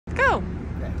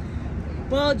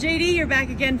Well, JD, you're back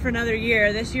again for another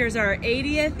year. This year's our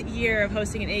 80th year of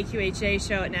hosting an AQHA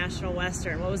show at National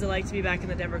Western. What was it like to be back in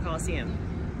the Denver Coliseum?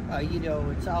 You know,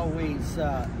 it's always,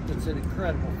 it's an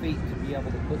incredible feat to be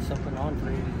able to put something on for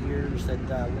 80 years,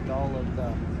 and with all of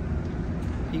the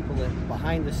people that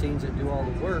behind the scenes that do all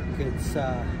the work, it's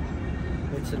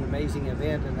an amazing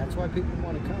event, and that's why people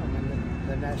want to come. And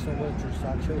the National Western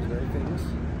Stock Show is very famous,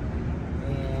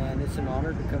 and it's an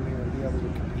honor to come here and be able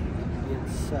to compete.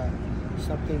 It's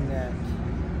something that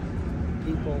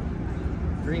people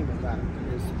dream about,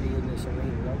 is to be in this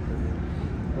arena locally.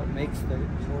 What makes the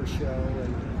horse show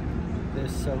and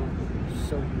this so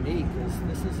unique is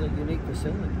this is a unique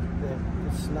facility that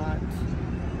it's not,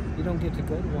 you don't get to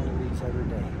go to one of these every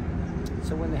day.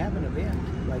 So when they have an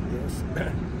event like this,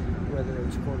 whether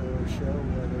it's quarter horse show,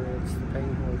 whether it's the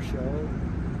paint horse show,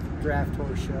 draft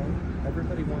horse show,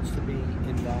 everybody wants to be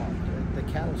involved. The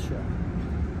cattle show,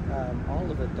 all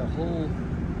of it, the whole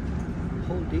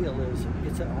deal is,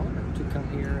 it's an honor to come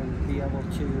here and be able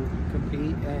to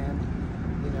compete. And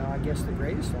you know, I guess the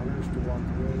greatest honor is to walk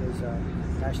away as a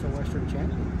National Western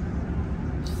champion.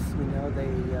 You know,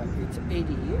 it's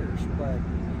 80 years, but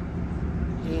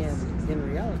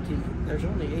in reality, there's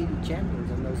only 80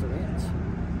 champions in those events.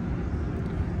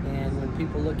 And when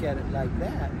people look at it like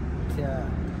that,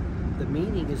 the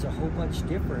meaning is a whole bunch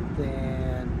different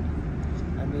than,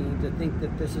 I mean, to think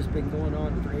that this has been going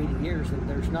on for 80 years and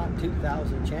there's not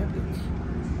 2,000 champions.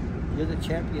 You're the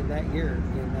champion that year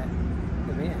in that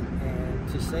event, and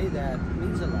to say that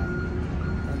means a lot.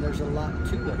 And there's a lot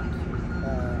to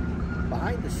it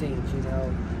behind the scenes. You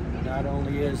know, not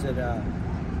only is it a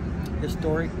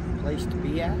historic place to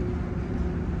be at,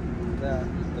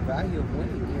 the value of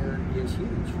winning here is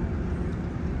huge.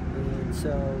 And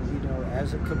so, you know,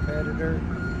 as a competitor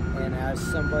and as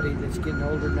somebody that's getting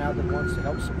older now that wants to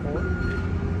help support,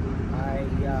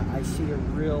 I see a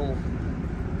real,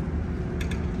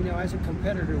 you know, as a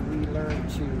competitor, we learn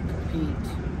to compete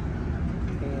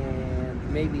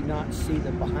and maybe not see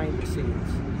the behind the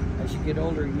scenes. As you get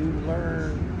older, you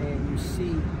learn and you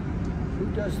see who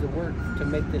does the work to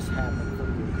make this happen for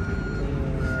you.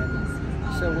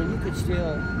 And so when you could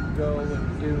still go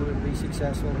and do and be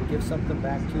successful and give something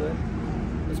back to it,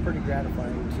 it's pretty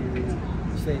gratifying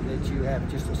to say that you have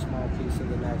just a small piece of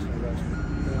the National Western.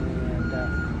 And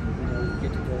you know, you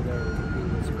get to go there and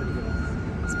compete. It's pretty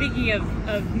good. Speaking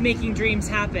of making dreams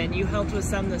happen, you helped with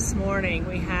some this morning.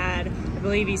 We had, I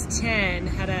believe he's 10,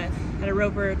 had a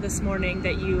roper this morning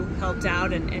that you helped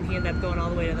out, and he ended up going all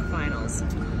the way to the finals.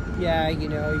 Yeah, you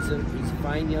know, he's a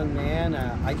fine young man.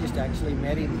 I just actually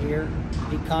met him here.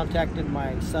 He contacted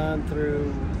my son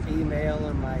through email,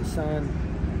 and my son,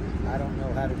 I don't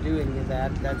know how to do any of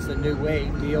that. That's the new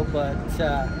way deal, but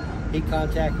he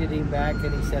contacted him back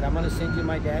and he said, I'm going to send you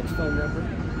my dad's phone number.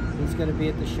 He's going to be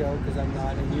at the show because I'm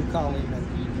not, and you call him,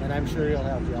 and I'm sure he'll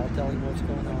help you. I'll tell him what's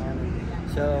going on.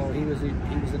 And so he was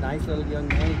a nice little young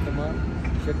man. He come up,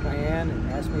 shook my hand,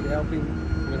 and asked me to help him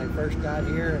when I first got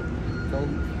here,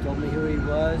 and told me who he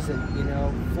was. And you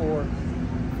know,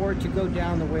 for it to go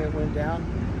down the way it went down,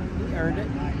 he earned it.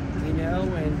 You know,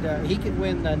 and he could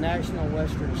win the National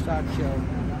Western Stock Show.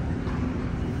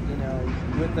 You know,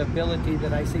 with the ability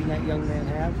that I seen that young man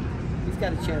have, he's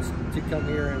got a chance to come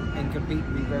here and compete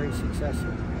and be very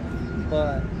successful.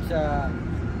 But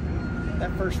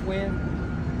that first win,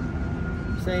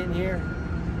 staying here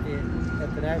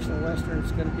at the National Western,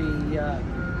 it's going to be,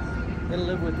 it'll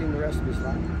live with him the rest of his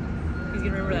life. He's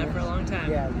going to remember that for a long time.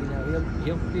 Yeah, you know,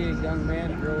 he'll be a young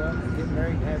man, grow up and get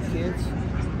married and have kids,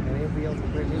 and he'll be able to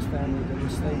bring his family to the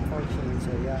same function and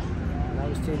say, yeah, when I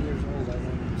was 10 years old, I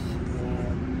won this.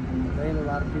 And there ain't a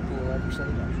lot of people who will ever say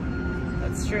that.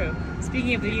 That's true.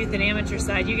 Speaking of the youth and amateur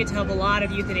side, you get to help a lot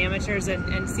of youth and amateurs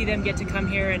and see them get to come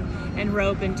here and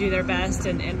rope and do their best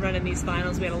and run in these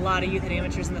finals. We had a lot of youth and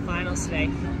amateurs in the finals today.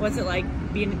 What's it like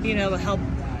being able to help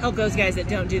those guys that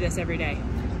don't do this every day?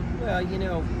 Well, you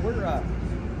know,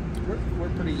 we're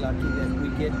pretty lucky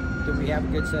that we have a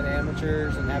good set of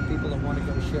amateurs and have people that want to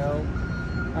go show.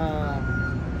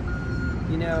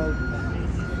 You know,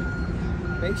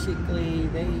 basically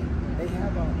they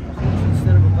have a horse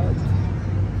instead of a boat.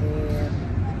 And,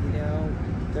 you know,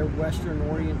 they're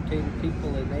Western-orientated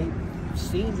people, and they've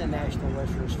seen the National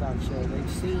Western Stock Show. They've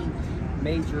seen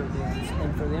major events.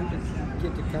 And for them to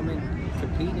get to come and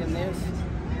compete in this,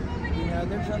 you know,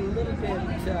 there's a little bit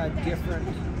different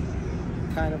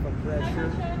kind of a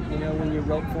pressure, you know, when you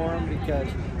rope for them, because,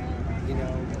 you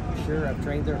know, sure, I've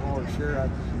trained their horse, sure, I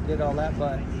did all that,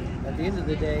 but at the end of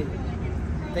the day,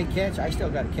 they catch, I still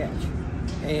got to catch.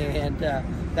 And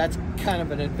that's kind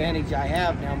of an advantage I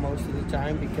have now most of the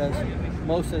time, because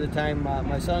most of the time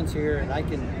my son's here and I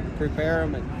can prepare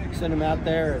him and send him out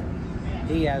there, and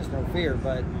he has no fear.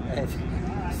 But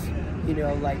you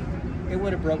know, like, it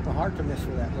would have broke my heart to miss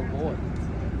for that little boy.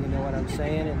 You know what I'm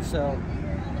saying? And so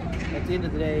at the end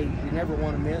of the day, you never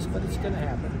want to miss, but it's going to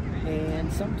happen.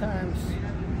 And sometimes,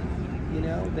 you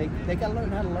know, they got to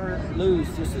learn how to lose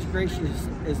just as gracious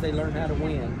as they learn how to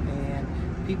win.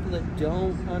 And people that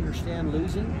don't understand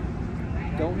losing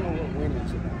don't know what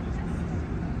winning's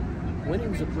about.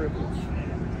 Winning's a privilege.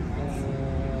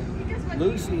 And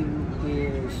losing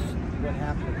is what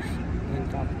happens in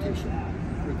competition.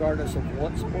 Regardless of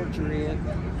what sport you're in,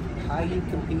 how you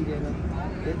compete in it,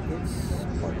 it's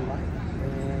part of life.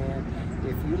 And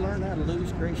if you learn how to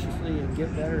lose graciously and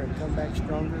get better and come back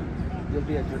stronger, you'll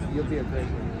be a great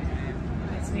winner.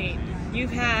 That's neat.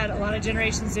 You've had a lot of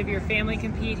generations of your family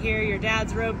compete here. Your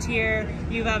dad's roped here.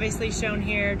 You've obviously shown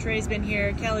here. Trey's been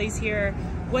here. Kelly's here.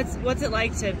 What's it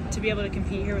like to be able to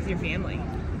compete here with your family?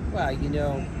 Well, you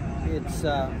know, it's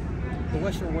the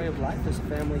Western way of life is a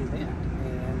family event.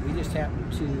 We just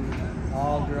happened to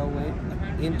all grow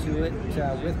into it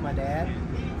with my dad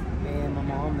and my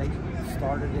mom. They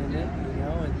started in it, you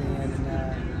know, and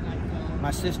then my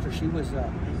sister, she was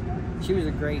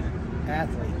a great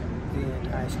athlete in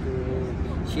high school.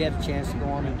 She had a chance to go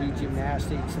on and do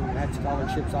gymnastics and had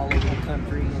scholarships all over the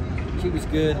country, and she was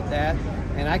good at that,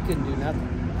 and I couldn't do nothing.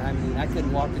 I mean, I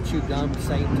couldn't walk and chew gum at the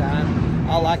same time.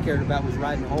 All I cared about was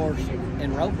riding a horse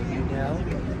and roping, you know.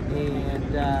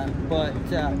 And but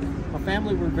my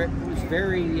family was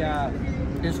very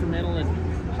instrumental and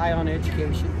high on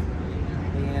education,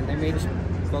 and they made us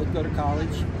both go to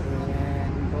college,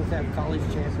 and we both have college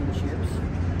championships.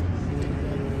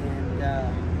 And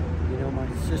you know, my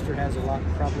sister has a lot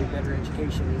probably better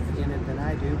education in it than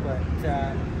I do, but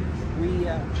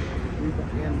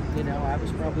and you know, I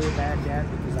was probably a bad dad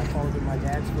because I followed in my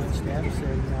dad's footsteps,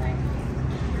 and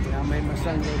you know, I made my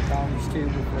son go to college too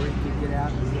before he could get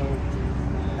out and go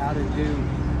out and do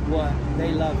what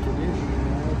they love to do. You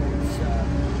know,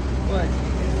 but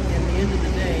at the end of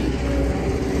the day,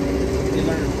 you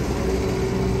learn.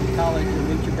 In college, you'll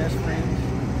meet your best friends.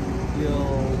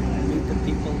 You'll meet the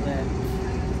people that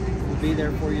will be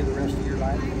there for you the rest of your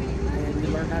life, and you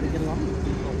learn how to get along with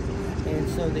people. And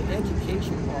so the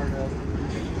education part of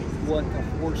what the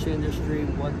horse industry,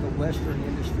 what the Western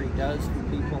industry does for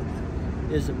people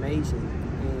is amazing.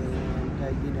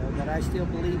 And you know, that I still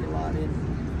believe a lot in.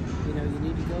 You know, you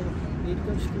need to go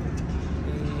to school,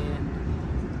 and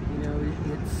you know,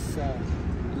 it's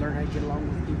you learn how to get along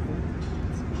with people.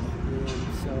 And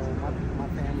so my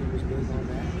family was big on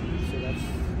that, so that's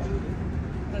how we did.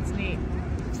 That's neat.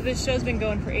 So this show's been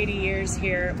going for 80 years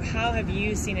here. How have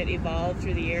you seen it evolve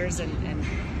through the years and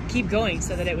keep going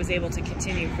so that it was able to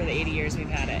continue for the 80 years we've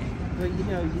had it? Well, you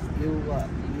know,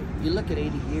 you look at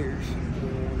 80 years,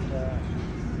 and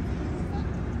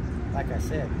like I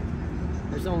said,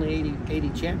 there's only 80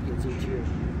 champions each year,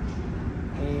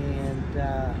 and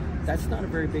that's not a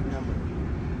very big number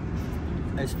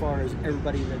as far as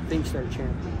everybody that thinks they're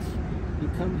champions. You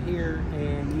come here,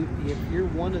 and if you're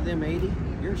one of them 80,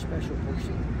 you're a special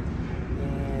person,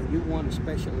 and you won a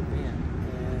special event.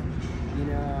 And you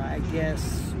know, I guess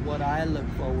what I look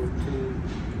forward to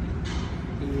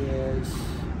is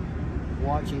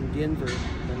watching Denver,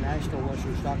 the National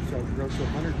Western Stock Show, grow to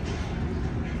 100 years.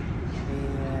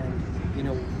 And you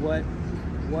know, what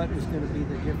is going to be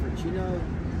the difference? You know,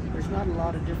 there's not a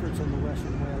lot of difference on the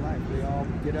Western way of life. We all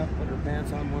get up, put our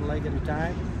pants on one leg at a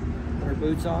time, put our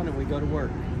boots on, and we go to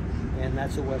work. And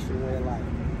that's the Western way of life.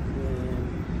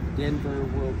 And Denver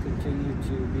will continue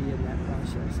to be in that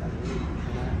process, I believe.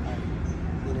 And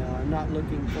you know, I'm not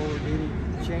looking forward to any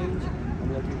change.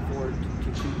 I'm looking forward to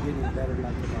keep getting better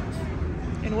like it has.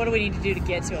 And what do we need to do to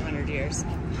get to 100 years?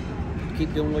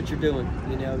 Keep doing what you're doing.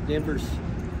 You know, Denver's,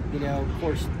 you know, of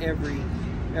course,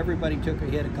 everybody took a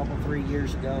hit a couple, 3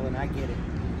 years ago, and I get it.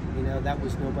 You know, that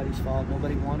was nobody's fault.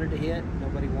 Nobody wanted to hit.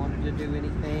 Nobody wanted to do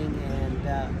anything. And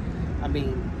I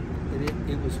mean,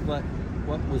 it was what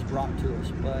was brought to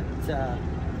us. But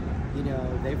you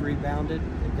know, they've rebounded.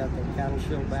 They've got the cattle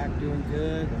show back doing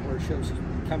good. The horse show's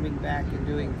coming back and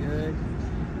doing good.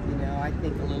 You know, I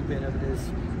think a little bit of it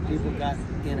is people got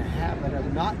in a habit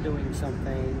of not doing some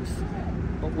things,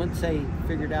 but once they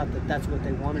figured out that that's what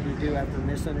they wanted to do after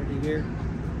missing it a year,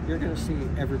 you're going to see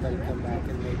everybody come back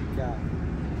and make,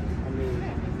 I mean,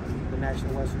 the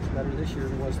National Western's better this year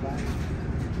than it was last.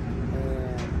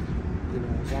 And, you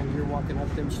know, as long as you're walking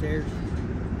up them stairs,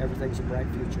 everything's a bright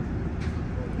future.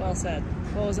 Well said.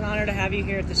 Well, it was an honor to have you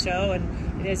here at the show,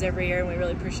 and it is every year, and we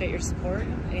really appreciate your support.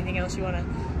 Anything else you want to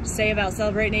say about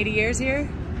celebrating 80 years here?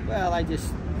 Well, I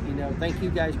just, you know, thank you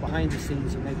guys behind the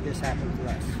scenes that make this happen for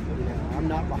us. You know, I'm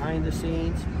not behind the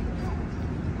scenes,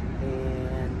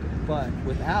 but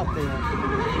without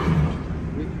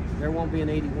them, there won't be an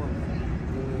 81.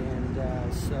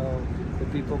 And so the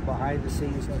people behind the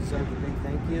scenes deserve a big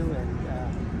thank you, and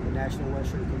the National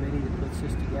Western Committee that puts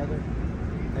this together.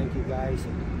 Thank you guys,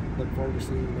 and look forward to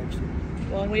seeing you next year.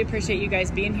 Well, and we appreciate you guys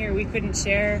being here. We couldn't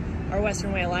share our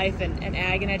Western way of life and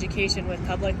ag and education with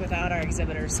public without our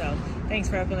exhibitors. So thanks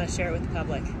for helping us share it with the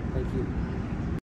public. Thank you.